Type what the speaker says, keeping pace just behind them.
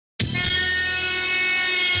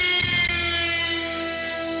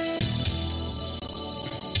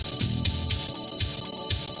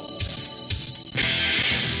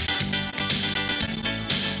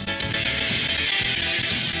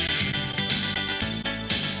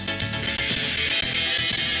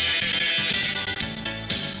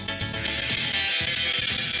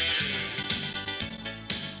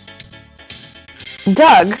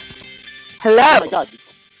Doug, hello. Oh my God,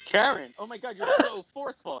 Karen. Oh my God, you're so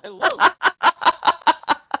forceful. Hello.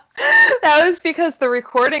 That was because the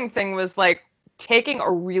recording thing was like taking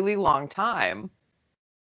a really long time.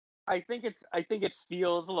 I think it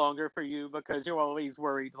feels longer for you because you're always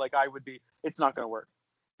worried, like I would be. It's not going to work.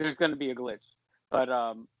 There's going to be a glitch. But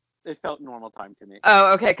it felt normal time to me.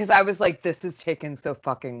 Oh, okay, because I was like, this is taking so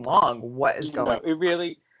fucking long. What is No, going it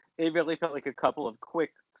really felt like a couple of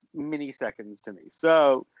quick mini seconds to me.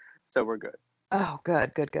 So we're good. on? Oh,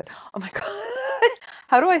 good, good, good. Oh my God.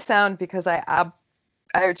 How do I sound? Because I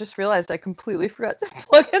just realized I completely forgot to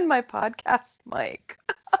plug in my podcast mic.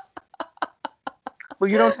 Well,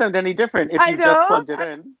 you don't sound any different if I you just know. plugged it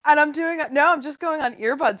in. And I'm doing it. No, I'm just going on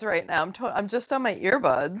earbuds right now. I'm just on my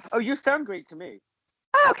earbuds. Oh, you sound great to me.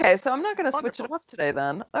 Okay, so I'm not gonna switch it Wonderful. off today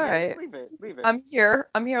then. All Yeah, just right. leave it. Leave it. I'm here.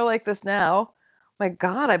 I'm here like this now. My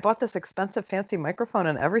God, I bought this expensive fancy microphone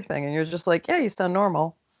and everything, and you're just like, yeah, you sound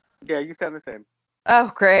normal. Yeah, you sound the same.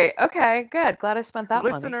 Oh, great. Okay, good. Glad I spent that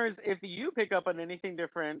money. Listeners, if you pick up on anything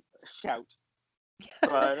different, shout.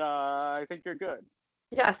 But I think you're good.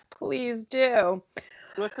 Yes, please do.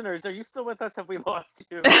 Listeners, are you still with us? Have we lost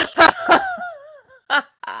you?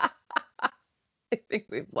 I think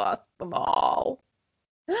we've lost them all.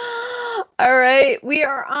 All right, we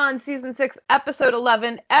are on season 6, episode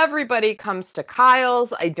 11. Everybody comes to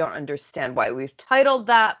Kyle's. I don't understand why we've titled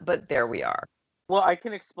that, but there we are. Well, I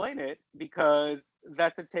can explain it because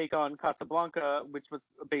that's a take on Casablanca, which was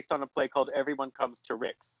based on a play called Everyone Comes to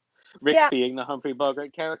Rick's. Rick Yeah, being the Humphrey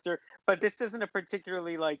Bogart character. But this isn't a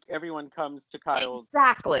particularly like everyone comes to Kyle's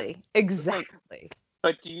exactly. thing. Exactly.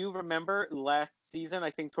 But do you remember last season,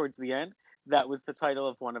 I think towards the end, that was the title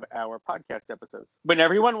of one of our podcast episodes when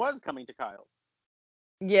everyone was coming to Kyle's.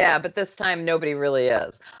 Yeah, but this time nobody really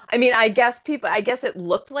is. I guess it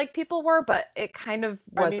looked like people were, but it kind of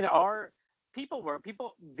I mean, wasn't. our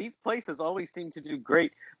people, these places always seem to do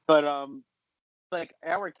great, but like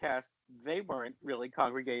our cast, they weren't really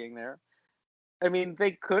congregating there. I mean,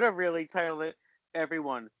 they could have really titled it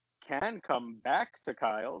 "Everyone Can Come Back to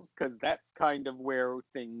Kyle's" because that's kind of where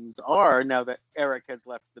things are now that Eric has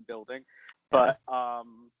left the building. Yeah.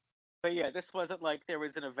 But yeah, this wasn't like there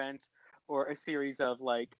was an event or a series of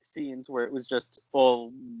like scenes where it was just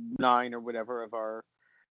all 9 or whatever of our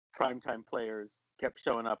primetime players kept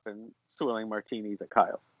showing up and swilling martinis at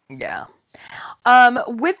Kyle's. Yeah.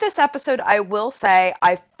 With this episode, I will say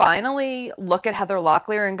I finally look at Heather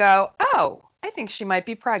Locklear and go, "Oh, I think she might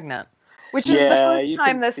be pregnant." Which is the Yeah, first you time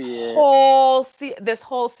can this see it. whole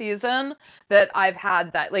season that I've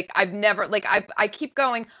had that. Like I've never like I keep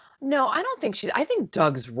going, "No, I don't think she's I think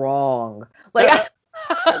Doug's wrong." Like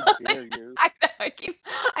How dare you?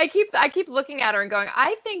 I keep looking at her and going,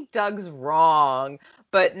 I think Doug's wrong.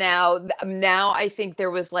 But now I think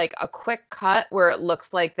there was like a quick cut where it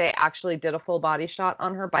looks like they actually did a full body shot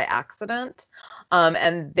on her by accident.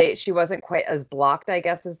 And she wasn't quite as blocked, I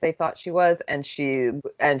guess, as they thought she was. And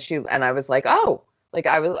I was like, oh, like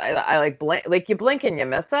I like blink, like you blink and you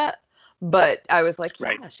miss it. But I was like,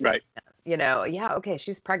 Right, yeah, she's, right. yeah, okay,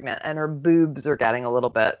 she's pregnant and her boobs are getting a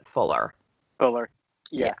little bit fuller. Fuller.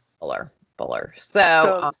 Yeah, Yes. fuller.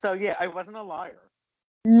 So yeah, I wasn't a liar.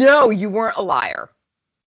 No, you weren't a liar.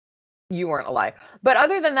 You weren't a liar. But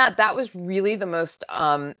other than that, that was really the most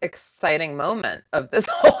exciting moment of this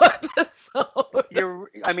whole episode.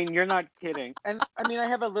 You're not kidding. And I mean, I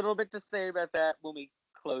have a little bit to say about that when we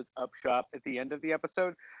close up shop at the end of the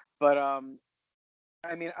episode. But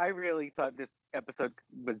I mean, I really thought this episode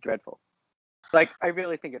was dreadful. Like, I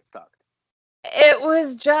really think it sucked. It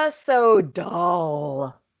was just so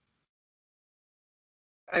dull.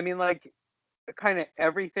 I mean, like, kind of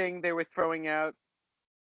everything they were throwing out,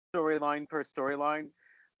 storyline per storyline,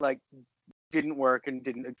 like, didn't work and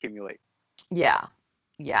didn't accumulate. Yeah.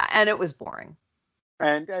 Yeah, and it was boring.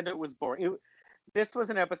 And it was boring. This was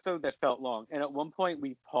an episode that felt long. And at one point,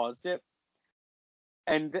 we paused it.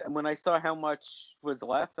 And when I saw how much was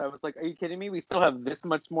left, I was like, "Are you kidding me? We still have this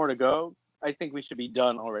much more to go. I think we should be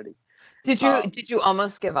done already." Did you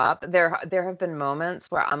almost give up? There have been moments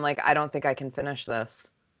where I'm like, I don't think I can finish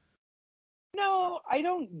this. No, I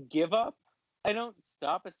don't give up. I don't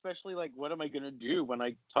stop, especially like what am I gonna do when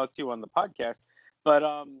I talk to you on the podcast? But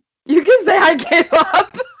You can say I gave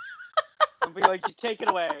up. I'll be like, you take it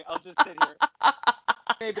away. I'll just sit here.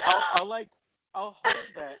 Maybe I'll hold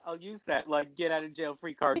that. I'll use that like get out of jail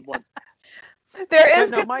free card once. There But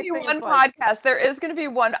is no, going to my be thing is one like, podcast. There is going to be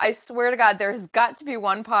one. I swear to God, there has got to be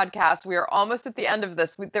one podcast. We are almost at the end of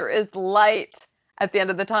this. There is light at the end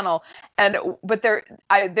of the tunnel, but there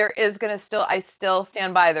is going to still. I still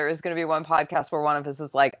stand by. There is going to be one podcast where one of us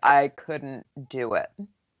is like, I couldn't do it.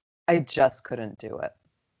 I just couldn't do it.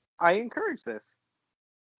 I encourage this.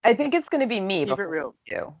 I think it's going to be me Keep it before real.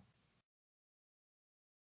 you.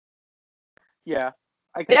 Yeah,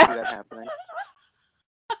 I can see that happening.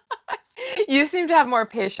 You seem to have more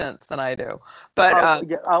patience than I do. But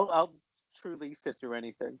I'll truly sit through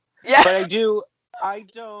anything. yeah. But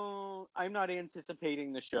I'm not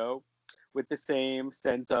anticipating the show with the same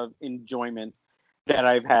sense of enjoyment that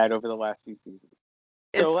I've had over the last few seasons.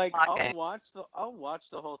 So It's like shocking. I'll watch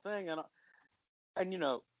the whole thing, and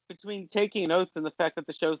between taking notes and the fact that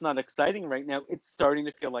the show's not exciting right now, it's starting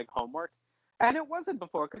to feel like homework. And it wasn't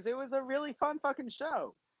before because it was a really fun fucking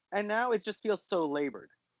show. And now it just feels so labored.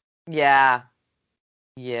 Yeah.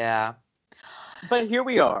 Yeah. But here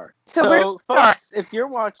we are. So where do So we start? folks, if you're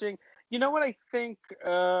watching, you know what I think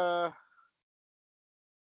I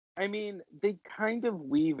mean, they kind of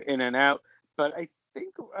weave in and out, but I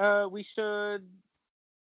think we should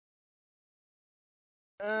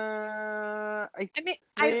I I mean,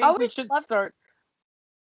 I think we always should love. start.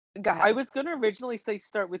 Go I ahead. was going to originally say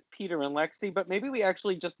start with Peter and Lexi, but maybe we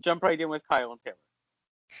actually just jump right in with Kyle and Taylor.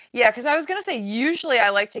 Yeah, because I was gonna say usually I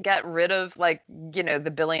like to get rid of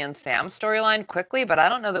the Billy and Sam storyline quickly, but I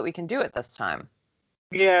don't know that we can do it this time.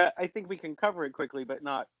 Yeah, I think we can cover it quickly, but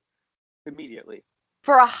not immediately.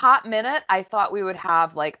 For a hot minute, I thought we would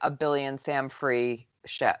have like a Billy and Sam free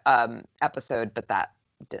episode, but that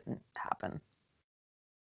didn't happen.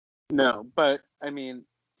 No, but I mean,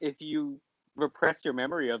 if you repress your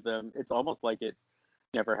memory of them, it's almost like it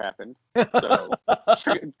never happened. So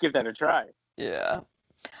give that a try. Yeah.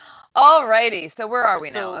 Alrighty, so where are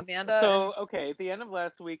we now, So, Amanda? so okay, at the end of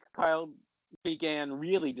last week, Kyle began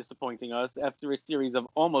really disappointing us after a series of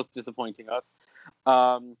almost disappointing us.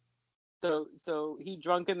 Um, so he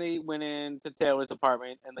drunkenly went into Taylor's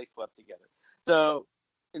apartment and they slept together. So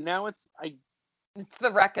now It's the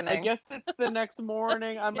I reckoning. guess it's the next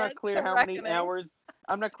morning. I'm Yeah, not it's clear the how many reckoning. hours.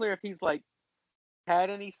 I'm not clear if he's like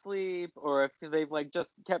had any sleep or if they've like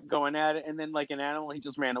just kept going at it and then like an animal he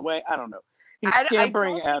just ran away. I don't know. He's I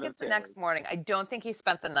scampering don't think out of it's the Taylor's. next morning. I don't think he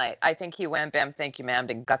spent the night. I think he went bam, thank you, ma'am,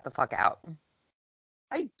 and got the fuck out.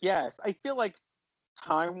 I guess. I feel like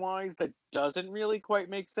time wise that doesn't really quite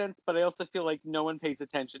make sense, but I also feel like no one pays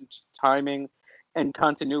attention to timing and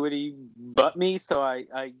continuity but me, so I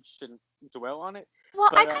shouldn't dwell on it. Well,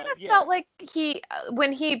 I But kind of yeah. felt like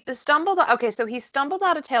when he stumbled, okay, so he stumbled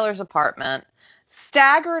out of Taylor's apartment,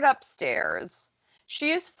 staggered upstairs.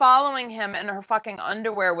 She is following him in her fucking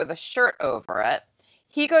underwear with a shirt over it.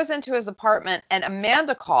 He goes into his apartment and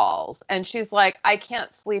Amanda calls and she's like, I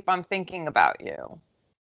can't sleep. I'm thinking about you.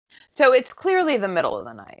 So it's clearly the middle of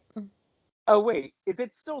the night. Oh wait, is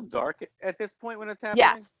it still dark at this point when it's happening?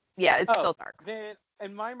 Yes. Yeah, it's Oh, still dark. then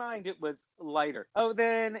in my mind it was lighter. Oh,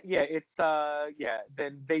 then yeah,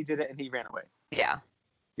 then they did it and he ran away. Yeah.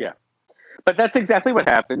 Yeah. But that's exactly what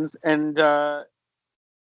happens and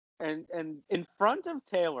in front of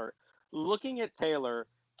Taylor, looking at Taylor,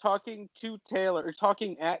 talking to Taylor, or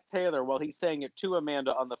talking at Taylor while he's saying it to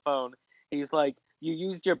Amanda on the phone. He's like, "You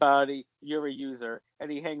used your body, you're a user,"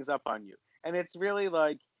 and he hangs up on you. And it's really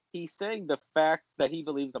like he's saying the facts that he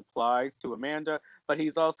believes applies to Amanda, but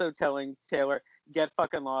he's also telling Taylor, "Get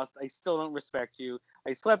fucking lost. I still don't respect you.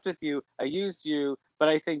 I slept with you. I used you, but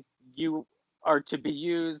I think you are to be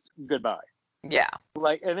used. Goodbye." Yeah.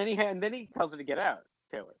 Like, and then he tells her to get out,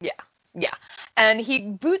 Taylor. Yeah. Yeah. And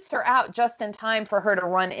he boots her out just in time for her to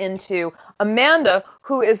run into Amanda,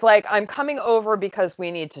 who is like, I'm coming over because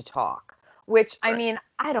we need to talk. Which, I Right. mean,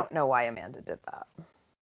 I don't know why Amanda did that.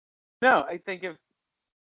 No, I think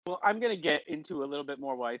I'm gonna get into a little bit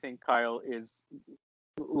more why I think Kyle is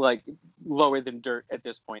like lower than dirt at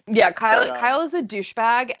this point. Yeah, But Kyle is a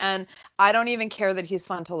douchebag, and I don't even care that he's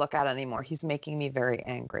fun to look at anymore. He's making me very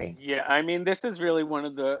angry. yeah, I mean this is really one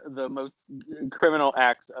of the most criminal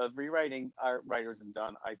acts of rewriting our writers have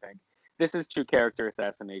done. I think this is true character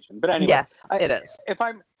assassination. But anyway, Yes, it is. if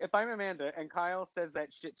I'm Amanda and Kyle says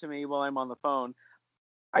that shit to me while I'm on the phone,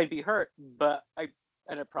 I'd be hurt.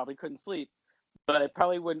 And I probably couldn't sleep. But I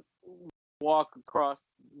probably wouldn't walk across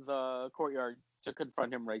the courtyard to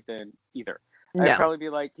confront him right then either. I'd No. probably be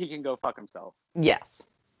like, he can go fuck himself. Yes.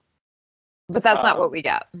 But that's not what Um, we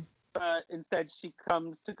get. but instead, she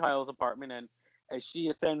comes to Kyle's apartment, and as she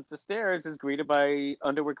ascends the stairs, is greeted by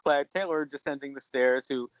underwear-clad Taylor descending the stairs,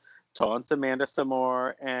 who taunts Amanda some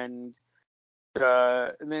more, and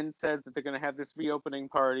then says that they're going to have this reopening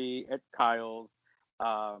party at Kyle's.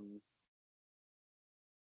 Um,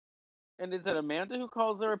 and is it Amanda who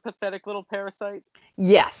calls her a pathetic little parasite?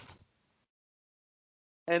 Yes.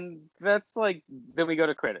 And that's like, then we go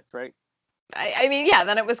to credits, right? I mean, yeah,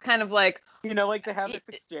 then it was kind of like, Like they have this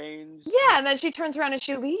exchange. yeah, and then she turns around and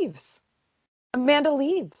she leaves. Amanda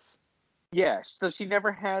leaves. Yeah, so she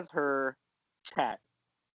never has her chat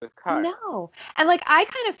with Kyle. No. And like I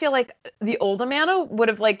kind of feel like the old Amanda would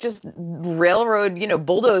have like just railroad,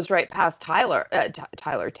 bulldozed right past Tyler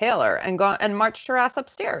Taylor and gone and marched her ass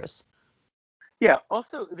upstairs. Yeah,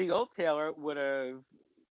 also the old Taylor would have,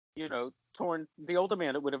 torn the old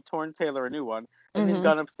Amanda would have torn Taylor a new one and then Hmm.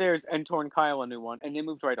 gone upstairs and torn Kyle a new one and they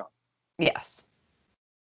moved right on. Yes.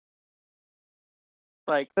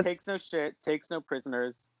 Like But takes no shit, takes no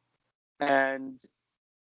prisoners, and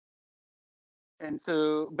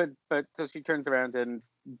so she turns around and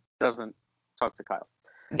doesn't talk to Kyle.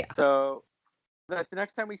 yeah. So the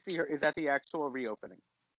next time we see her is at the actual reopening.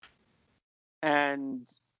 And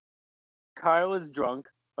Kyle is drunk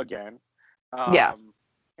again. Yeah.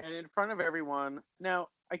 And in front of everyone. Now,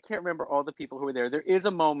 I can't remember all the people who were there. There is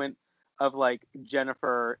a moment of like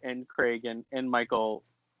Jennifer and Craig and Michael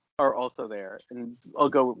are also there. And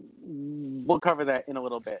we'll cover that in a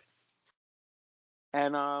little bit.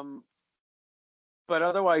 And but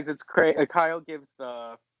otherwise it's Craig, Kyle gives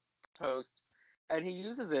the toast and he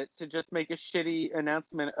uses it to just make a shitty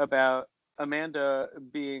announcement about Amanda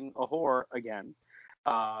being a whore again.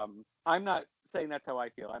 I'm not saying that's how I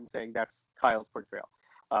feel. I'm saying that's Kyle's portrayal.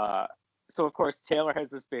 Uh, so of course Taylor has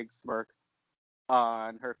this big smirk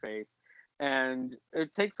on her face, and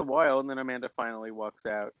it takes a while, and then Amanda finally walks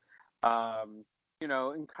out.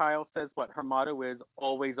 And Kyle says what her motto is: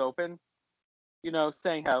 always open.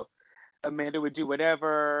 Saying how Amanda would do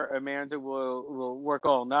whatever. Amanda will work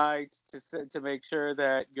all night to make sure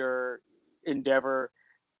that your endeavor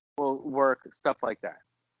will work. Stuff like that,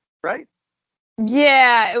 right?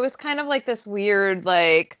 Yeah, it was kind of like this weird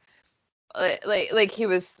like he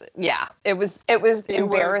was, yeah, it was It was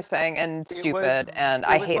embarrassing and it was stupid and it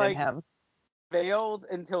I was hated like him. veiled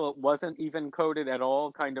until it wasn't even coded at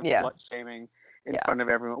all, kind of Yeah. slut shaming in Yeah. front of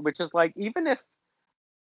everyone, which is like even if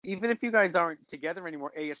you guys aren't together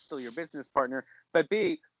anymore, A, it's still your business partner, but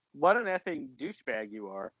B, what an effing douchebag you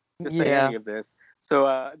are to say Yeah. any of this.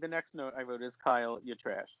 So the next note I wrote is Kyle, you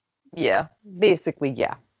trash. Yeah. Basically,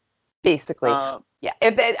 yeah. Basically. Uh, Yeah.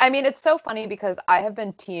 I mean, it's so funny because I have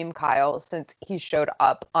been team Kyle since he showed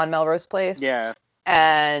up on Melrose Place, yeah.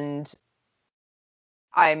 and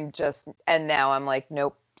and now I'm like,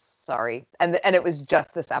 nope, sorry. And it was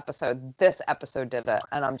just this episode. This episode did it,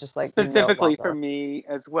 and I'm just like, no Specifically for longer. me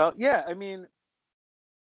as well. Yeah, I mean,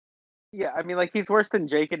 like he's worse than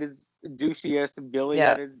Jake at his douchiest, Billy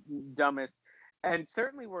Yeah. at his dumbest, and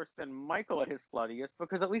certainly worse than Michael at his sluttiest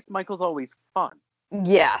because at least Michael's always fun.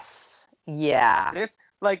 Yes. Yeah.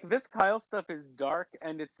 This Kyle stuff is dark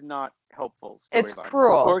and it's not helpful It's storyline wise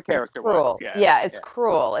cruel. or It's character wise. cruel. Yeah, Yeah, it's yeah.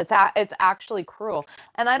 cruel. It's actually cruel.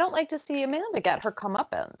 And I don't like to see Amanda get her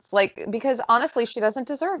comeuppance. Like, because honestly, she doesn't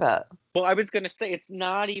deserve it. Well, I was gonna say it's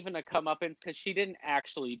not even a comeuppance because she didn't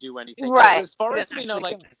actually do anything. Right. As far She as didn't we know,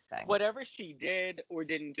 actually do like anything. whatever she did or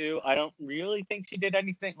didn't do, I don't really think she did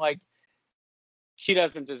anything. Like she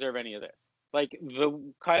doesn't deserve any of this. Like the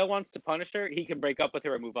Kyle wants to punish her, he can break up with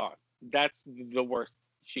her and move on. That's the worst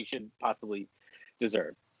she should possibly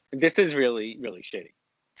deserve. This is really, really shitty.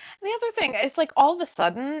 And the other thing is like all of a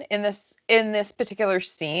sudden in this particular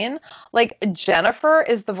scene, like Jennifer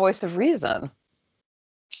is the voice of reason.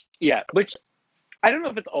 Yeah, which I don't know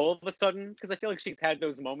if it's all of a sudden because I feel like she's had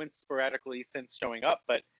those moments sporadically since showing up,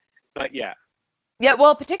 but yeah, Yeah,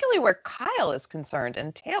 well, particularly where Kyle is concerned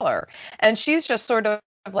and Taylor. And she's just sort of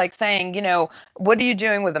like saying, what are you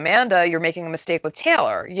doing with Amanda? You're making a mistake with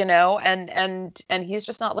Taylor, and he's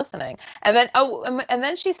just not listening. And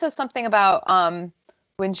then she says something about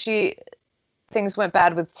when she things went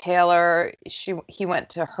bad with Taylor, he went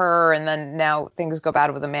to her, and then now things go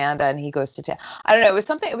bad with Amanda and he goes to Taylor. I don't know,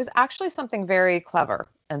 it was actually something very clever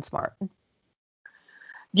and smart.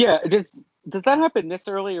 yeah. Does that happen this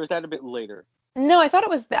early or is that a bit later? No, I thought it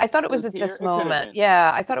was at Here, this it could have moment. been.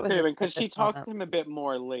 Yeah, I thought It it was could have been at because she this talks moment. to him a bit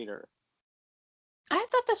more later. I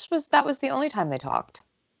thought that was the only time they talked.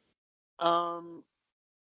 Um,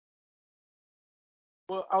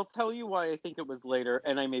 well, I'll tell you why I think it was later,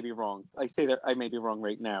 and I may be wrong. I say that I may be wrong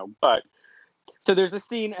right now, but so there's a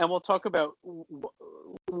scene, and we'll talk about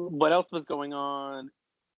what else was going on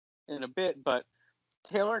in a bit. But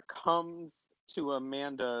Taylor comes to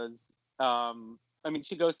Amanda's. I mean,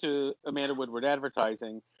 she goes to Amanda Woodward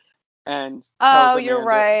Advertising and tells Oh, you're Amanda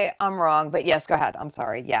right. I'm wrong, but yes, go ahead. I'm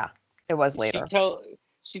sorry. Yeah, it was she later. tell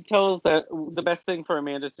she tells that the best thing for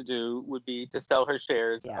Amanda to do would be to sell her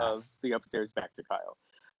shares of Yes. the upstairs back to Kyle.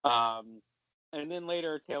 Um, And then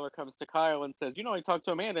later, Taylor comes to Kyle and says, I talked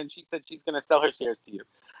to Amanda, and she said she's going to sell her shares to you.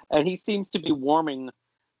 And he seems to be warming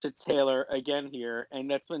to Taylor again here. And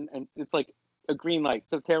that's when, and it's like a green light.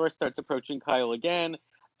 So Taylor starts approaching Kyle again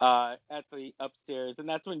at the upstairs. And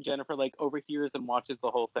that's when Jennifer, like, overhears and watches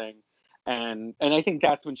the whole thing. And I think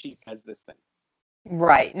that's when she says this thing.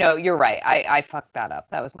 Right. No, you're right. I fucked that up.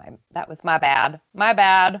 That was my bad. My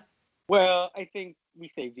bad. Well, I think we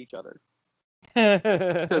saved each other.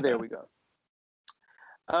 So there we go.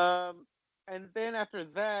 And then after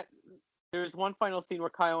that, there's one final scene where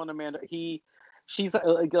Kyle and Amanda, she's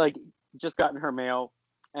like just gotten her mail,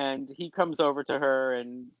 and he comes over to her,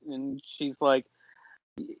 and she's like,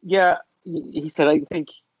 yeah, he said, I think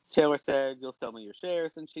Taylor said you'll sell me your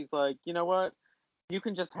shares, and she's like, you know what? You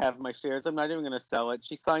can just have my shares. I'm not even going to sell it.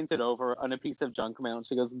 She signs it over on a piece of junk mail, and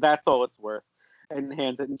she goes, that's all it's worth, and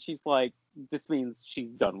hands it, and she's like, this means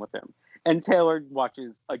she's done with him. And Taylor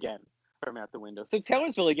watches again from out the window. So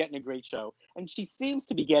Taylor's really getting a great show, and she seems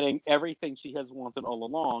to be getting everything she has wanted all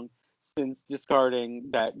along since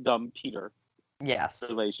discarding that dumb Peter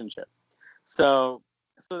relationship. So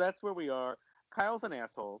that's where we are. Kyle's an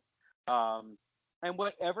asshole, and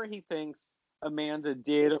whatever he thinks Amanda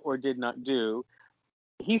did or did not do,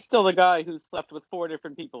 he's still the guy who slept with 4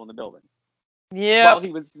 different people in the building. Yeah.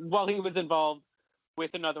 While he was involved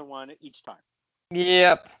with another one each time.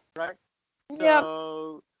 Yep. Right. Yep.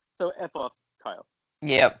 So F off, Kyle.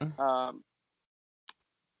 Yep.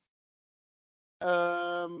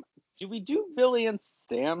 Do we do Billy and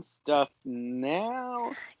Sam stuff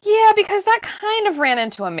now? Yeah, because that kind of ran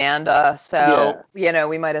into Amanda, so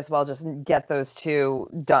we might as well just get those two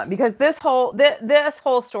done. Because this whole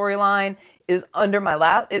storyline is under my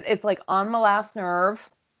last. It's like on my last nerve.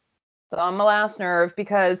 It's on my last nerve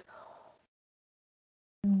because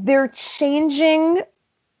they're changing.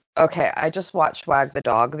 Okay, I just watched Wag the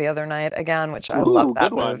Dog the other night again, which I love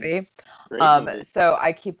that movie. Movie. So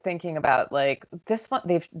I keep thinking about like this one.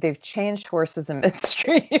 They've changed horses in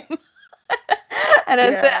midstream, and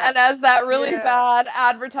as that really bad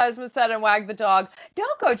advertisement said in Wag the Dog,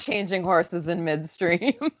 don't go changing horses in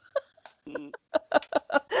midstream.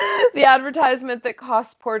 The advertisement that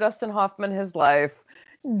cost poor Dustin Hoffman his life.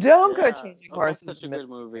 Don't go changing horses. That's such a good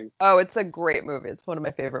movie. Oh, it's a great movie. It's one of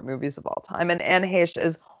my favorite movies of all time. And Anne Heche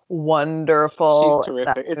is wonderful. She's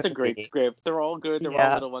terrific. It's a great script. They're all good. They're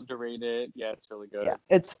all a little underrated. Yeah, it's really good. Yeah,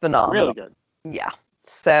 it's phenomenal. Really good. Yeah.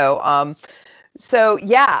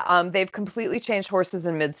 They've completely changed horses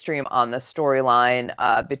in midstream on the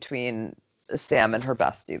storyline between Sam and her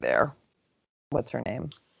bestie there. What's her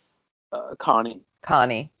name? Connie.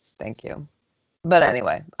 Connie. Thank you. But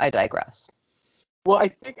anyway, I digress. Well, I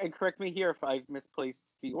think, and correct me here if I've misplaced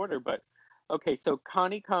the order, but okay, so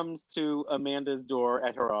Connie comes to Amanda's door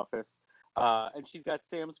at her office, and she's got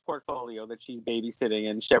Sam's portfolio that she's babysitting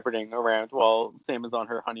and shepherding around while Sam is on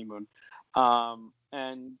her honeymoon.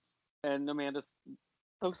 And Amanda's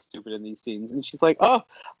so stupid in these scenes, and she's like, oh,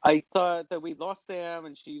 I thought that we lost Sam,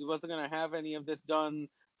 and she wasn't going to have any of this done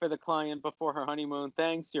for the client before her honeymoon.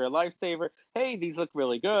 Thanks, you're a lifesaver. Hey, these look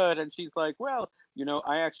really good. And she's like, well,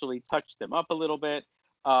 I actually touched them up a little bit.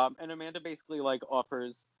 And Amanda basically like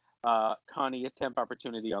offers Connie a temp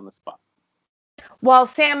opportunity on the spot. Well,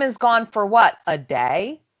 Sam is gone for what, a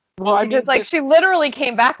day? Well, I mean, she literally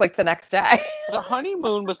came back like the next day. The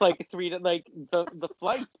honeymoon was like the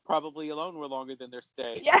flights probably alone were longer than their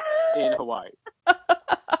stay in Hawaii.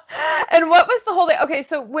 And what was the whole day? Okay,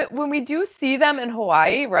 so when we do see them in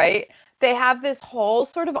Hawaii, right, they have this whole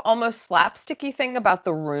sort of almost slapsticky thing about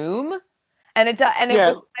the room.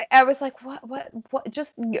 I was like, what?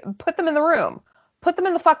 Just put them in the room. Put them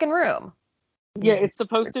in the fucking room. Yeah, it's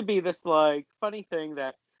supposed to be this like funny thing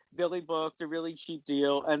that Billy booked a really cheap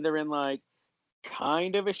deal, and they're in like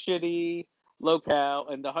kind of a shitty locale,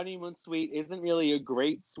 and the honeymoon suite isn't really a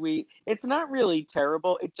great suite. It's not really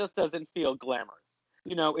terrible. It just doesn't feel glamorous.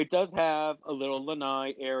 It does have a little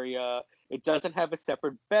lanai area. It doesn't have a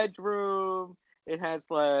separate bedroom. It has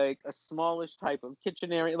like a smallish type of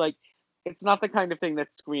kitchen area. Like, it's not the kind of thing that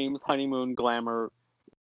screams honeymoon glamour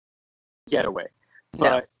getaway.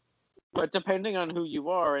 But depending on who you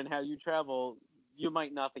are and how you travel, you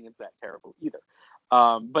might not think it's that terrible either.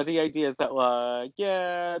 But the idea is that, like,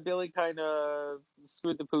 Billy kind of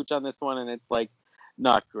screwed the pooch on this one, and it's like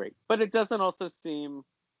not great. But it doesn't also seem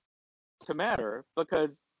to matter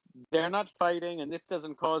because they're not fighting, and this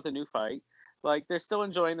doesn't cause a new fight. Like, they're still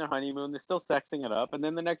enjoying their honeymoon, they're still sexing it up, and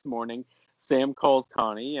then the next morning, Sam calls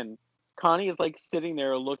Connie, and Connie is like sitting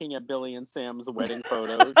there looking at Billy and Sam's wedding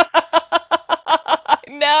photos.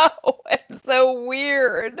 No, it's so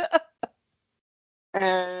weird.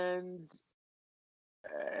 And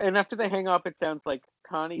and after they hang up, it sounds like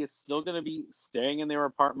Connie is still going to be staying in their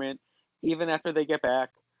apartment even after they get back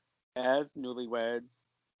as newlyweds.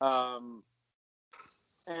 Um,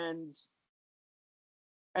 and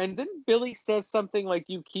and then Billy says something like,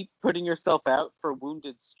 "You keep putting yourself out for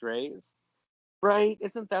wounded strays." Right?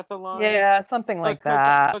 Isn't that the line? Yeah, something like Because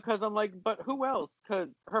that. because I'm like, but who else? Because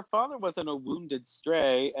her father wasn't a wounded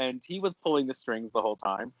stray, and he was pulling the strings the whole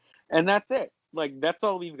time, and that's it. Like that's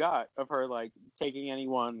all we've got of her like taking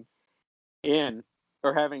anyone in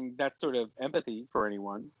or having that sort of empathy for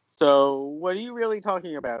anyone. So what are you really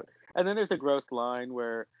talking about? And then there's a gross line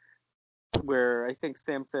where I think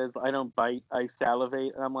Sam says, "I don't bite, I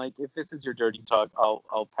salivate," and I'm like, if this is your dirty talk,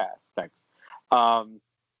 I'll pass. Thanks. Um,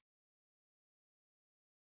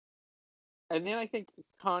 and then I think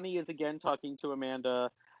Connie is again talking to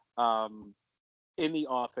Amanda um, in the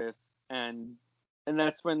office, and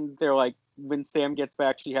that's when they're like, when Sam gets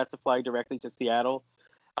back, she has to fly directly to Seattle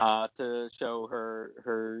to show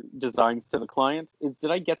her designs to the client.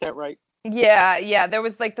 Did I get that right? Yeah, yeah. There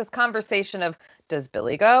was like this conversation of does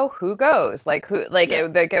Billy go? Who goes? Like who? Yeah,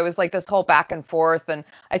 Like it was like this whole back and forth. And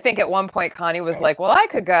I think at one point Connie was like, "Well, I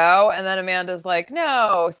could go," and then Amanda's like,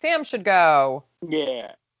 "No, Sam should go."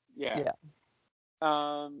 yeah, yeah. Yeah.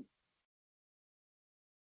 Um,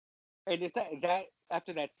 and it's that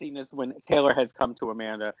after that scene is when Taylor has come to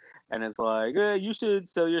Amanda and is like, "You should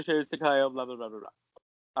sell your shares to Kyle." Blah blah blah blah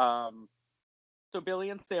blah. So Billy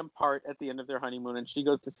and Sam part at the end of their honeymoon, and she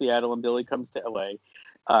goes to Seattle, and Billy comes to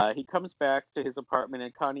LA. He comes back to his apartment,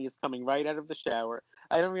 and Connie is coming right out of the shower.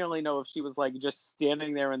 I don't really know if she was like just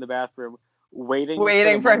standing there in the bathroom, waiting for the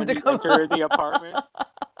Waiting for him moment to he come. entered the apartment.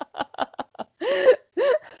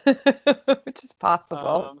 Which is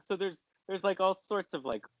possible. So there's like all sorts of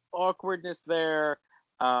like awkwardness there.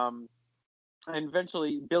 Um, and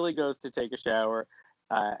eventually Billy goes to take a shower.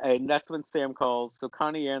 And that's when Sam calls. So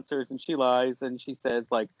Connie answers and she lies and she says,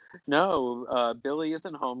 like, no, Billy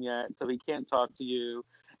isn't home yet, so he can't talk to you.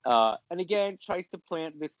 And again, tries to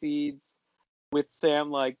plant the seeds with Sam,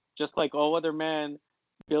 like, just like all other men,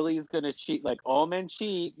 Billy's going to cheat. Like, all men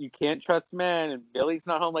cheat. You can't trust men. And Billy's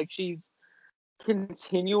not home. Like, she's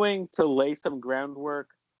continuing to lay some groundwork,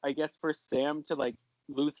 I guess, for Sam to, like,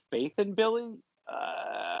 lose faith in Billy.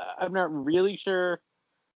 I'm not really sure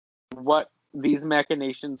what these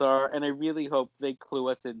machinations are, and I really hope they clue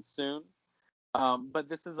us in soon. But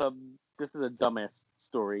this is a dumbass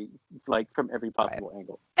story, like from every Right. possible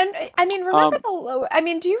angle. And I mean, Um, I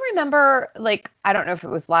mean, do you remember, like, I don't know if it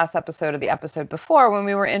was last episode or the episode before when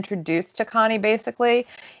we were introduced to Connie, basically,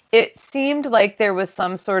 it seemed like there was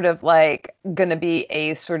some sort of like gonna be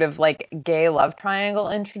a sort of like gay love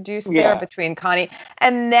triangle introduced there yeah, between Connie,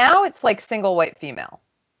 and now it's like single white female.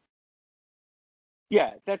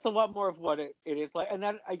 yeah, that's a lot more of what it is like, and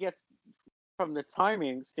that I guess from the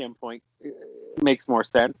timing standpoint makes more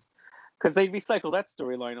sense because they recycle that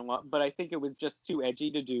storyline a lot. But I think it was just too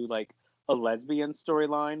edgy to do like a lesbian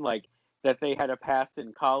storyline, like that they had a past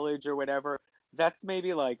in college or whatever. That's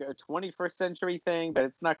maybe like a 21st century thing, but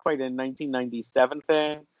it's not quite a 1997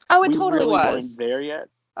 thing. Oh, it We totally really weren't was. there yet.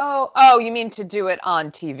 Oh, you mean to do it on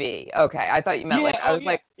TV? Okay, I thought you meant Yeah. like Oh,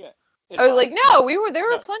 yeah. Yeah. In I was like, live. Yeah. no, there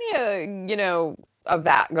were No. plenty of, of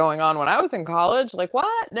that going on when I was in college. Like,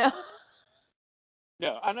 what? No.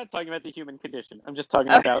 No. I'm not talking about the human condition. I'm just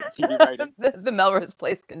talking about TV writing. The Melrose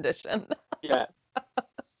Place condition. Yeah.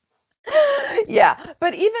 Yeah,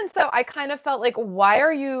 but even so, I kind of felt like, why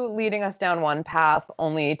are you leading us down one path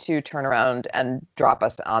only to turn around and drop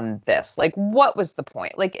us on this? Like, what was the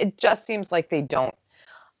point? Like, it just seems like they don't,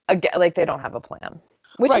 again, like they don't have a plan,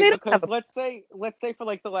 which Right, they don't have because a. let's say for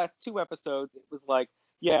like the last two episodes, it was like,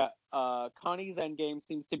 yeah, Connie's end game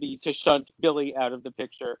seems to be to shunt Billy out of the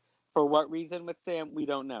picture. For what reason with Sam, we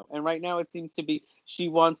don't know. And right now, it seems to be she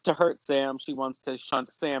wants to hurt Sam. She wants to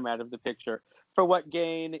shunt Sam out of the picture. For what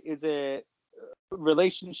gain? Is it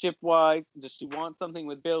relationship wise? Does she want something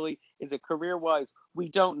with Billy? Is it career wise? We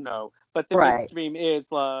don't know. But the Right. midstream is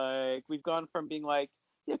like we've gone from being like,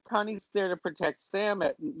 yeah, Connie's there to protect Sam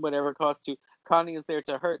at whatever cost to Connie is there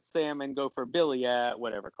to hurt Sam and go for Billy at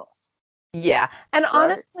whatever cost. Yeah. And Right?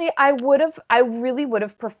 honestly, I really would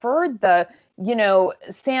have preferred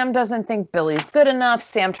Sam doesn't think Billy's good enough.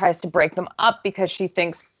 Sam tries to break them up because she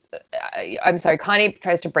thinks, I'm sorry, Connie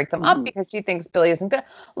tries to break them up Mm-hmm. because she thinks Billy isn't good.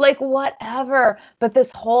 Like, whatever. But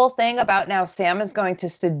this whole thing about now Sam is going to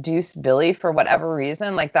seduce Billy for whatever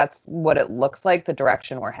reason, like, that's what it looks like, the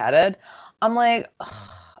direction we're headed. I'm like, ugh,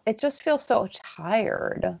 it just feels so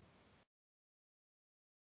tired.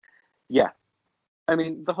 Yeah. I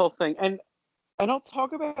mean, the whole thing. And I'll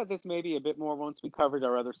talk about this maybe a bit more once we covered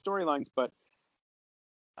our other storylines, but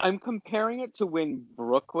I'm comparing it to when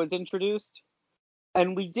Brooke was introduced,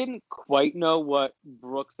 and we didn't quite know what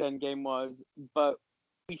Brooke's endgame was, but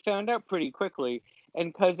we found out pretty quickly,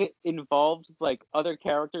 and because it involved like other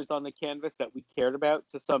characters on the canvas that we cared about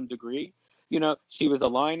to some degree. She was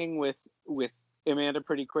aligning with Amanda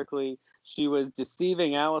pretty quickly. She was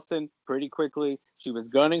deceiving Allison pretty quickly. She was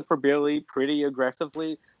gunning for Billy pretty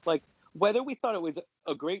aggressively. Like, whether we thought it was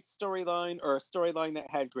a great storyline or a storyline that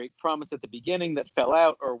had great promise at the beginning that fell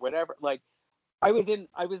out or whatever, like, I was in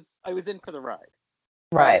for the ride.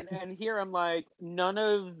 Right. And here I'm like, none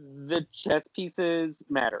of the chess pieces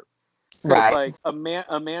matter. Because Right. like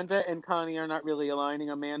Amanda and Connie are not really aligning.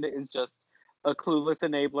 Amanda is just a clueless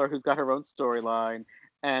enabler who's got her own storyline.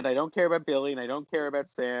 And I don't care about Billy and I don't care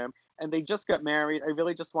about Sam. And they just got married. I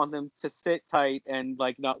really just want them to sit tight and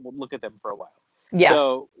like not look at them for a while. Yes.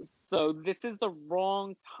 So this is the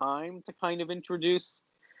wrong time to kind of introduce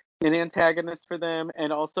an antagonist for them,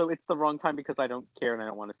 and also it's the wrong time because I don't care and I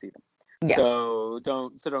don't want to see them. Yes. So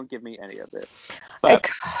don't give me any of this. I But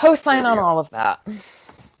co-sign here we on go. all of that.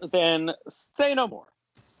 Then say no more.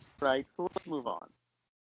 Right? Let's move on.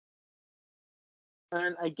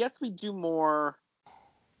 And I guess we do more.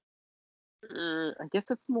 I guess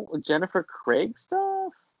it's more Jennifer Craig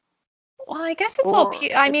stuff. Well, I guess it's all. Or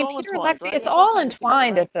I it's mean, all Peter entwined, Lexi. right? It's It's all all kind of together,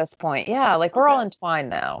 entwined right? at this point. Yeah, like we're all Okay. entwined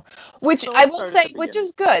now, which So I let's will start at the say, which beginning.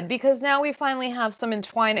 is good because now we finally have some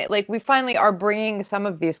entwine. Like we finally are bringing some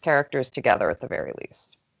of these characters together at the very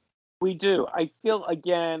least. We do. I feel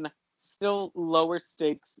again still lower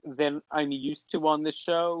stakes than I'm used to on this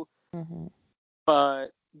show, Hmm.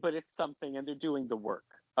 but it's something, and they're doing the work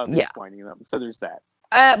of Yeah. entwining them. So there's that.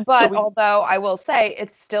 So But we although I will say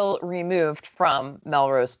it's still removed from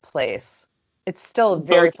Melrose Place, it's still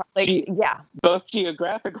very both like yeah. both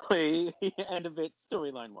geographically and a bit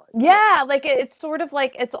storyline wise. Yes. Yeah, like it's sort of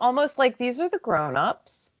like it's almost like these are the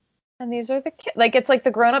grown-ups and these are the kids. Like it's like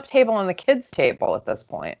the grown-up table and the kids table at this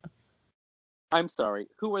point. I'm sorry.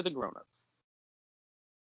 Who are the grown-ups?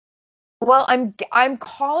 Well, I'm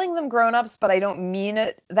calling them grown-ups, but I don't mean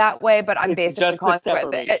it that way, but I'm It's basically just the calling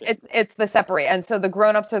separation. it's the separate. And so the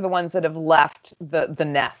grown-ups are the ones that have left the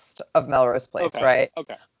nest of Melrose Place, Okay. right?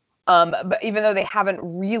 Okay. But even though they haven't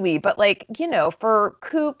really, but like, for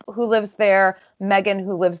Coop who lives there, Megan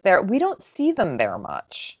who lives there, we don't see them there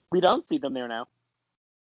much. We don't see them there now.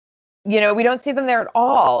 We don't see them there at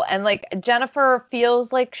all. And like Jennifer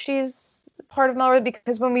feels like she's part of Melrose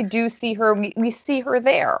because when we do see her, we see her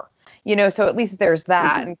there. So at least there's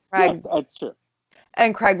that. Mm-hmm. Yes, that's true.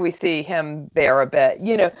 And Craig, we see him there a bit.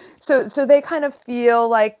 So they kind of feel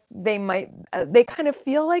like they kind of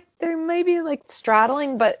feel like they're maybe like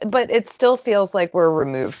straddling, but it still feels like we're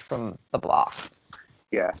removed from the block.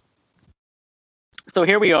 Yeah. So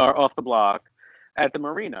here we are off the block at the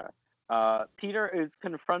marina. Peter is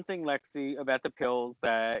confronting Lexi about the pills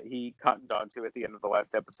that he cottoned onto at the end of the last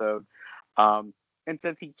episode, and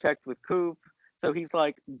says he checked with Coop. So he's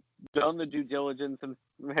like done the due diligence and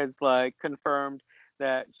has like confirmed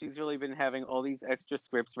that she's really been having all these extra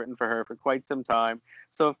scripts written for her for quite some time.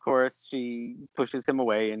 So of course she pushes him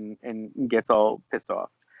away and gets all pissed off.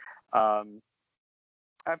 Um,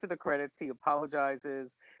 After the credits, he apologizes,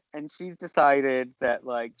 and she's decided that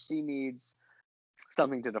like she needs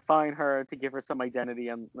something to define her, to give her some identity,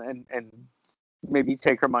 and maybe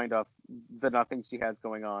take her mind off the nothing she has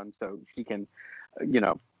going on, so she can, you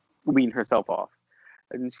know, wean herself off.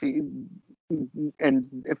 And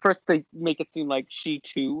at first they make it seem like she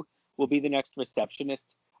too will be the next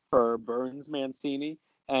receptionist for Burns Mancini.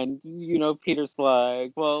 And Peter's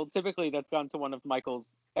like, well, typically that's gone to one of Michael's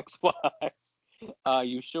ex-wives.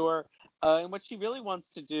 You sure? And what she really wants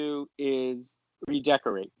to do is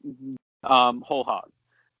redecorate whole hog.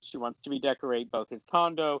 She wants to redecorate both his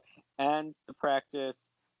condo and the practice.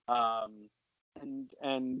 Um,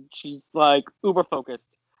 and she's like uber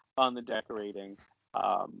focused on the decorating.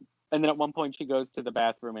 And then at one point she goes to the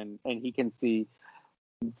bathroom and he can see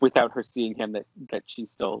without her seeing him that she's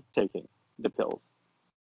still taking the pills.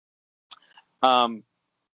 Um,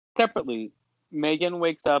 Separately, Megan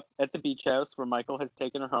wakes up at the beach house where Michael has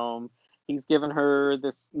taken her home. He's given her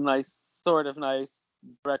this sort of nice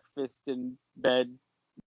breakfast in bed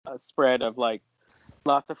spread of like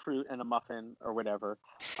lots of fruit and a muffin or whatever.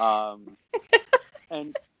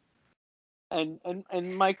 And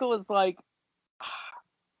and Michael is like,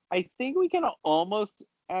 I think we can almost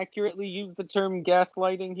accurately use the term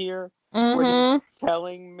gaslighting here, where he's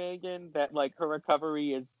telling Megan that like her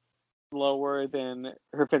recovery is slower than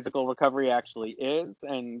her physical recovery actually is,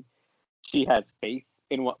 and she has faith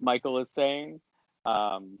in what Michael is saying.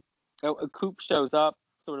 A Coop shows up,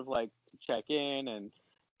 sort of like to check in, and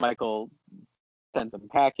Michael sends him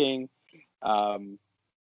packing. And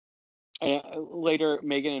later,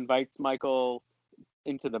 Megan invites Michael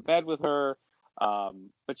into the bed with her.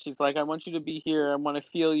 But she's like, I want you to be here. I want to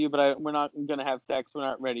feel you, but we're not going to have sex. We're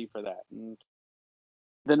not ready for that. And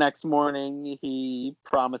the next morning, he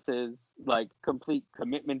promises like complete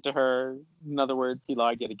commitment to her. In other words, he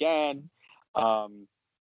lied yet again. And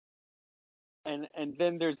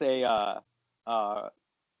then there's a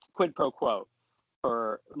quid pro quo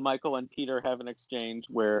for Michael and Peter have an exchange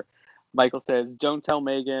where Michael says, "Don't tell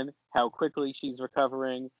Megan how quickly she's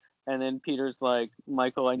recovering." And then Peter's like,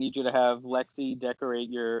 "Michael, I need you to have Lexi decorate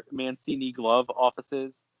your Mancini glove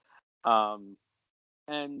offices."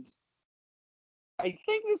 And I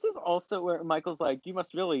think this is also where Michael's like, "You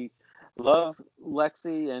must really love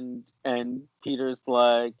Lexi," and Peter's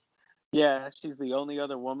like, "Yeah, she's the only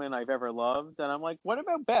other woman I've ever loved." And I'm like, "What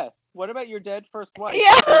about Beth? What about your dead first wife?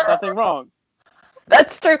 Yeah. There's nothing wrong."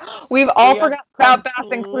 That's true. We've all We have forgotten about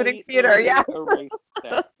Beth, including Peter. Yeah. erased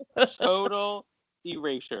that. Total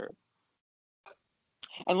erasure.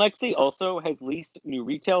 And Lexi also has leased new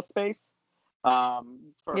retail space for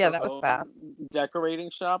Yeah, her that was own fast.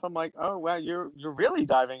 decorating shop. I'm like, oh wow, you're really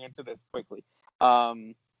diving into this quickly.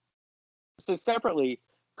 Um, so separately,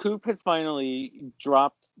 Coop has finally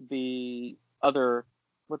dropped the other.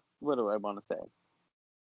 What do I want to say?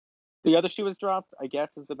 The other shoe was dropped, I guess,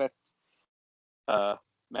 is the best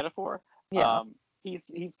metaphor. Yeah.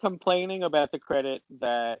 He's complaining about the credit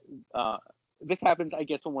that this happens, I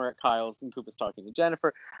guess, when we're at Kyle's and Coop is talking to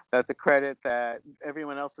Jennifer about the credit that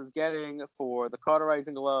everyone else is getting for the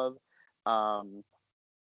cauterizing glove. And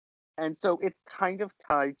so it's kind of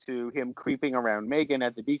tied to him creeping around Megan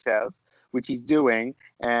at the beach house, which he's doing.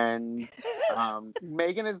 And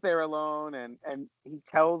Megan is there alone, and he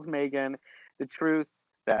tells Megan the truth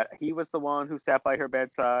that he was the one who sat by her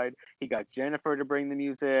bedside. He got Jennifer to bring the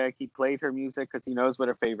music. He played her music because he knows what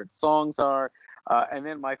her favorite songs are. And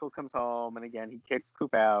then Michael comes home, and again, he kicks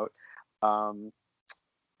Coop out.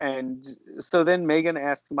 And so then Megan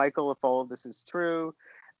asks Michael if all of this is true.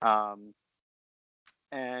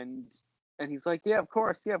 And he's like, yeah, of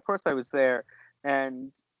course I was there.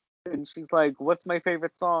 And she's like, what's my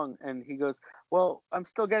favorite song? And he goes, well, I'm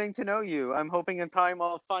still getting to know you. I'm hoping in time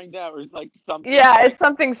I'll find out, or like something. Yeah, Like, it's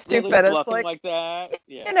something stupid. really It's bluffing like that.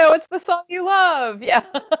 Yeah. you know, it's the song you love. Yeah.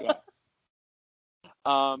 Yeah.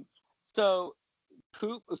 So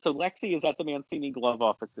Lexi is at the Mancini glove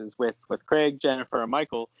offices with Craig, Jennifer, and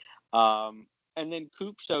Michael. And then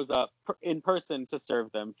Coop shows up in person to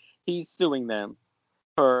serve them. He's suing them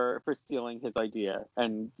for stealing his idea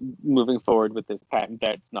and moving forward with this patent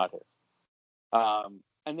that's not his.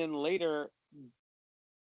 And then later,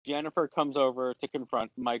 Jennifer comes over to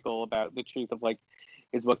confront Michael about the truth of like,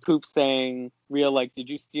 is what Coop's saying real? Like, did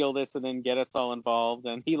you steal this and then get us all involved?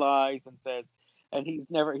 And he lies and says, and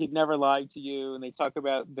he'd never lied to you. And they talk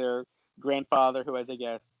about their grandfather, who is, I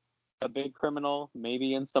guess, a big criminal,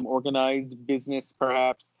 maybe in some organized business,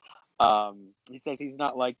 perhaps. He says he's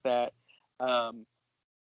not like that.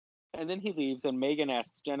 And then he leaves, and Megan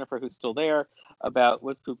asks Jennifer, who's still there, about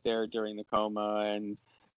was Coop there during the coma,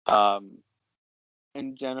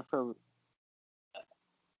 and Jennifer,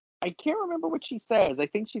 I can't remember what she says. I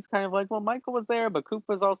think she's kind of like, well, Michael was there, but Coop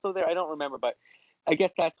was also there. I don't remember, but I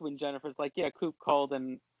guess that's when Jennifer's like, yeah, Coop called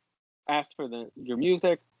and asked for your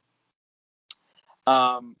music.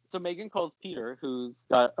 So Megan calls Peter, who's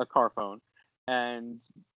got a car phone, and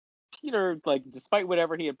Peter, like, despite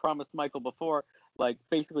whatever he had promised Michael before, like,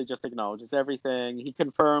 basically just acknowledges everything. He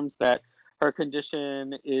confirms that her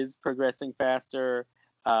condition is progressing faster,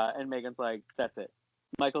 and Megan's like, that's it.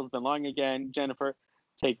 Michael's been lying again. Jennifer,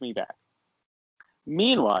 take me back.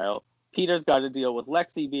 Meanwhile, Peter's got to deal with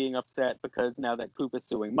Lexi being upset because now that Coop is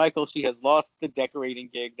suing Michael, she has lost the decorating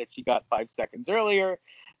gig that she got 5 seconds earlier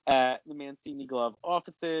at the Mancini Glove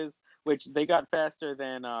offices, which they got faster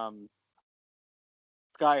than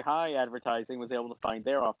Sky High Advertising was able to find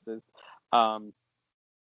their offices.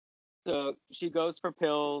 So she goes for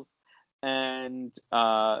pills, and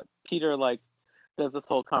Peter like does this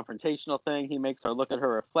whole confrontational thing. He makes her look at her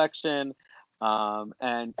reflection,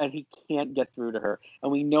 and he can't get through to her.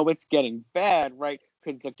 And we know it's getting bad, right?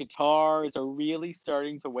 Because the guitars are really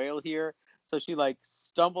starting to wail here. So she like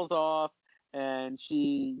stumbles off, and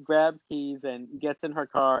she grabs keys and gets in her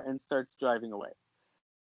car and starts driving away.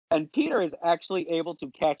 And Peter is actually able to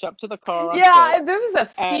catch up to the car on Yeah, foot. there was a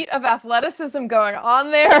feat of athleticism going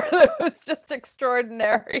on there that was just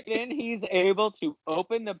extraordinary. Then he's able to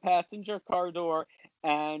open the passenger car door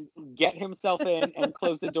and get himself in and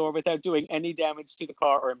close the door without doing any damage to the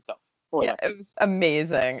car or himself. Yeah, it was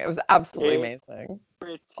amazing. It was absolutely amazing.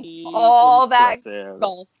 Pretty All impressive. that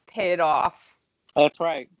golf paid off. That's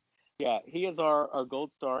right. Yeah, he is our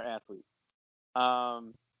gold star athlete.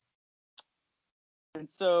 Um, and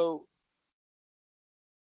so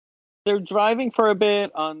they're driving for a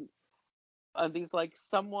bit on these like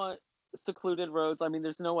somewhat secluded roads. I mean,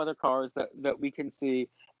 there's no other cars that we can see.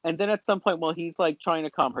 And then at some point, while he's like trying to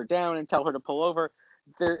calm her down and tell her to pull over,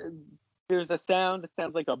 there there's a sound. It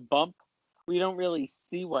sounds like a bump. We don't really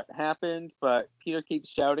see what happened, but Peter keeps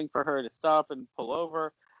shouting for her to stop and pull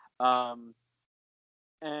over. Um,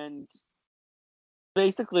 and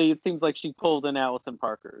basically, it seems like she pulled an Allison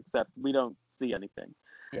Parker, except we don't see anything.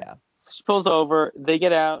 Yeah. She pulls over. They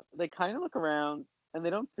get out. They kind of look around, and they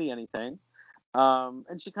don't see anything.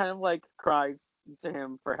 And she kind of like cries to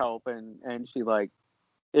him for help, and she like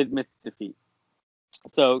admits defeat.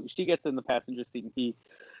 So she gets in the passenger seat, and he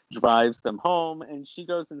drives them home, and she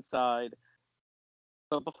goes inside.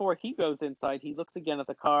 But before he goes inside, he looks again at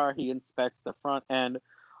the car. He inspects the front, and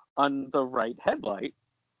on the right headlight,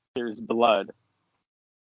 there's blood.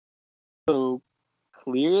 So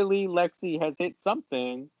clearly, Lexi has hit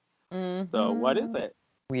something. So what is it?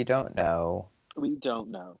 We don't know. We don't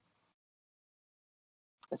know.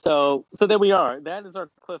 So there we are. That is our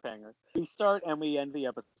cliffhanger. We start and we end the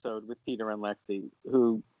episode with Peter and Lexi,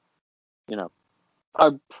 who, you know,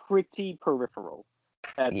 are pretty peripheral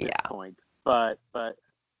at this point. But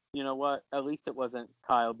you know what? At least it wasn't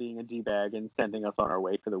Kyle being a d-bag and sending us on our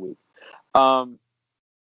way for the week.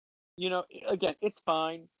 You know, again, it's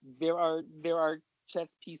fine. There are chess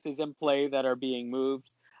pieces in play that are being moved,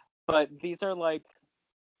 but these are like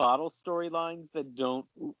bottle storylines that don't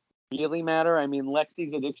really matter. I mean,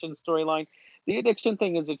 Lexi's addiction storyline, the addiction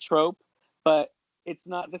thing is a trope, but it's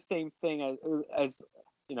not the same thing as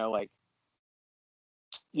you know, like,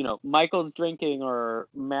 you know, Michael's drinking or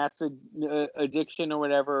Matt's addiction or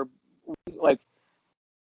whatever. Like,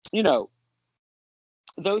 you know,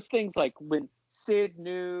 those things, like when Sid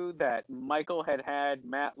knew that Michael had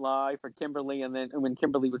Matt lie for Kimberly, and then when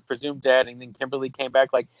Kimberly was presumed dead, and then Kimberly came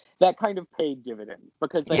back, like that kind of paid dividends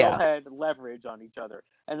because they all had leverage on each other,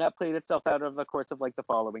 and that played itself out over the course of like the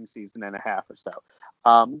following season and a half or so.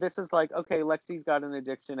 This is like, okay, Lexi's got an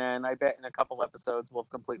addiction, and I bet in a couple episodes we'll have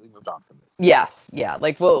completely moved on from this. Yes, yeah,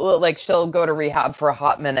 like we'll like she'll go to rehab for a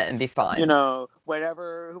hot minute and be fine. You know,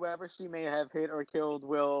 whoever she may have hit or killed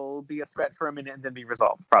will be a threat for a minute and then be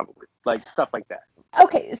resolved, probably. Like stuff like that.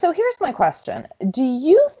 Okay, so here's my question. Do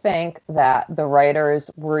you think that the writers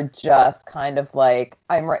were just kind of like,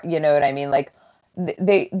 you know what I mean? Like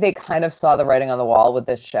they kind of saw the writing on the wall with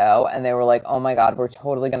this show and they were like, oh my God, we're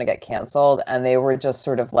totally going to get canceled. And they were just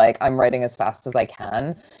sort of like, I'm writing as fast as I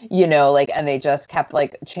can, you know, like, and they just kept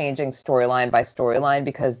like changing storyline by storyline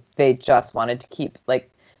because they just wanted to keep like,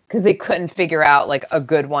 because they couldn't figure out like a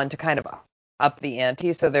good one to kind of up the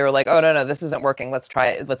ante. So they were like, oh no, this isn't working. Let's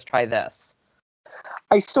try this.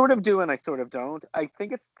 I sort of do and I sort of don't. I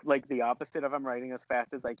think it's like the opposite of I'm writing as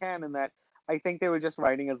fast as I can, in that I think they were just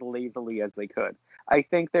writing as lazily as they could. I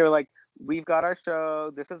think they were like, we've got our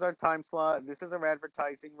show, this is our time slot, this is our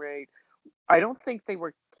advertising rate. I don't think they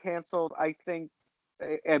were canceled. I think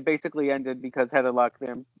it basically ended because Heather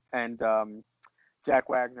Locklear and Jack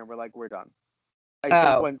Wagner were like, we're done. I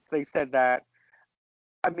think once they said that,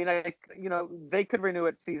 I mean, you know, they could renew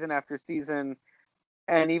it season after season.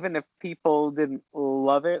 And even if people didn't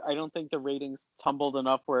love it, I don't think the ratings tumbled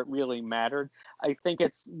enough where it really mattered. I think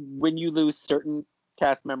it's when you lose certain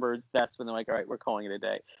cast members, that's when they're like, all right, we're calling it a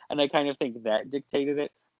day. And I kind of think that dictated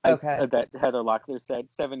it. Okay. That Heather Locklear said,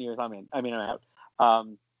 7 years, I'm in. I mean, I'm out.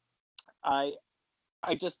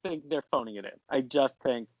 I just think they're phoning it in. I just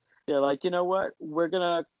think they're like, you know what? We're going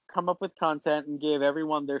to come up with content and give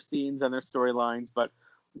everyone their scenes and their storylines, but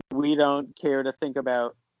we don't care to think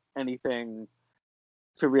about anything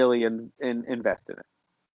to really invest in it.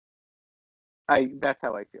 That's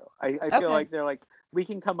how I feel. I feel like they're like, we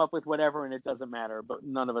can come up with whatever and it doesn't matter, but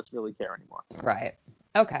none of us really care anymore. Right.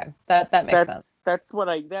 Okay. That makes sense. That's what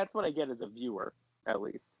I get as a viewer, at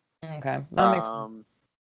least. Okay. That makes sense.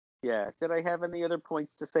 Yeah. Did I have any other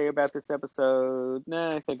points to say about this episode?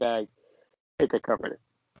 Nah, I think I covered it.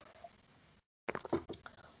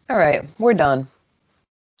 All right, we're done.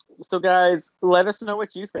 So guys, let us know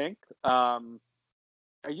what you think.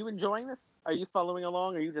 Are you enjoying this? Are you following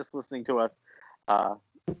along? Or are you just listening to us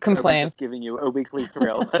complain? Just giving you a weekly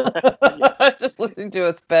thrill. Just listening to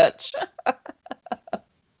us bitch.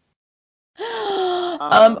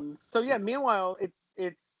 So yeah, meanwhile,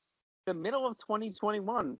 it's the middle of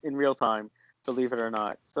 2021 in real time, believe it or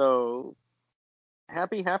not. So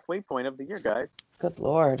happy halfway point of the year, guys. Good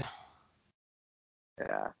Lord.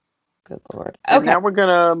 Yeah. Good Lord. Okay. And now we're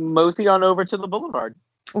gonna mosey on over to the Boulevard.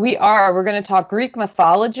 We are. We're going to talk Greek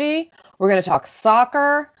mythology. We're going to talk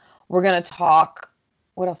soccer. We're going to talk,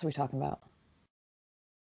 what else are we talking about?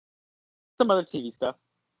 Some other TV stuff.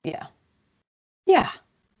 Yeah. Yeah.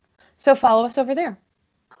 So follow us over there.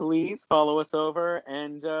 Please follow us over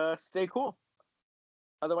and stay cool.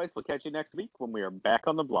 Otherwise, we'll catch you next week when we are back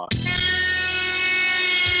on the block.